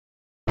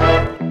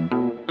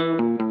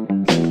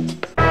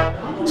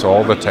So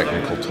all the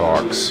technical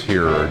talks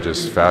here are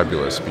just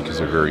fabulous because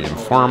they're very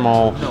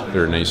informal,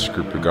 they're a nice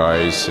group of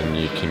guys, and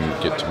you can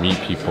get to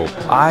meet people.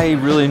 I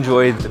really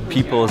enjoyed the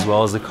people as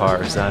well as the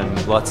cars,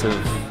 and lots of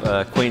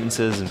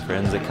acquaintances and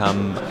friends that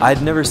come.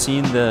 I'd never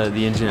seen the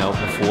engine out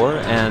before,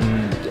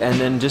 and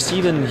then just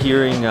even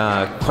hearing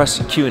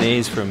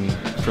Q&As from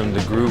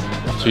the group.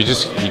 So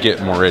you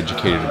get more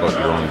educated about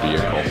your own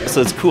vehicle. So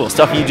it's cool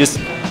stuff you just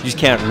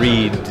can't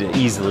read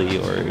easily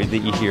or that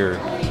you hear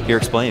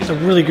explained. It's a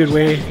really good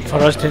way for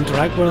us to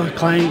interact with our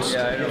clients,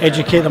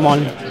 educate them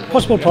on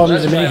possible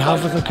problems they may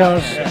have with their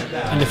cars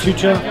in the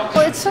future.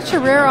 Well, it's such a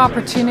rare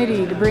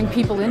opportunity to bring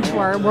people into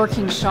our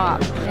working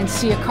shop and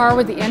see a car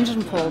with the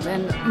engine pulled,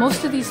 and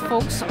most of these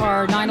folks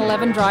are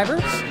 911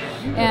 drivers,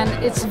 and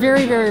it's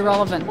very, very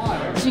relevant.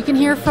 So you can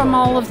hear from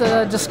all of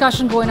the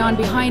discussion going on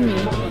behind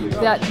me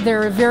that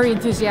they're very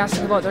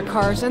enthusiastic about their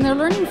cars and they're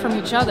learning from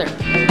each other.